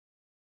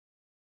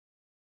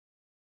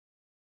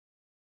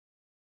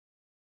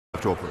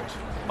to operate.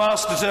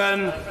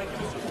 Masterton.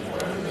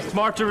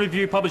 Smarter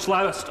review published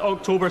last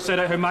October set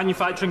out how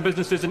manufacturing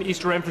businesses in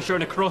East Renfrewshire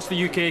and across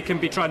the UK can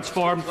be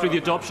transformed through the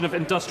adoption of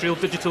industrial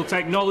digital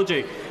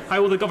technology.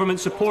 How will the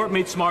government support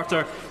Made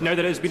Smarter now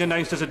that it has been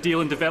announced as a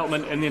deal in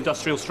development in the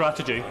industrial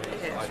strategy?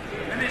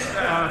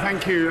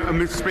 Thank you,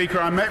 Mr. Speaker.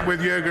 I met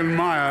with Jürgen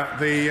Meyer,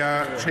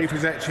 the Chief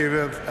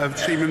Executive of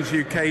Siemens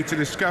UK, to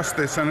discuss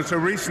this, and at a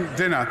recent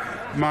dinner,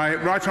 my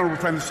Right Honourable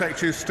Friend the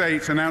Secretary of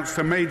State announced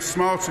a Made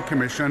Smarter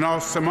Commission and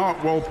asked Sir Mark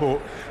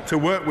Walport to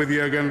work with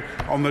Jürgen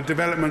on the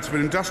development of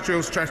an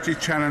industrial strategy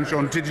challenge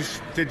on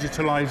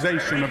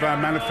digitalisation of our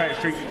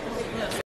manufacturing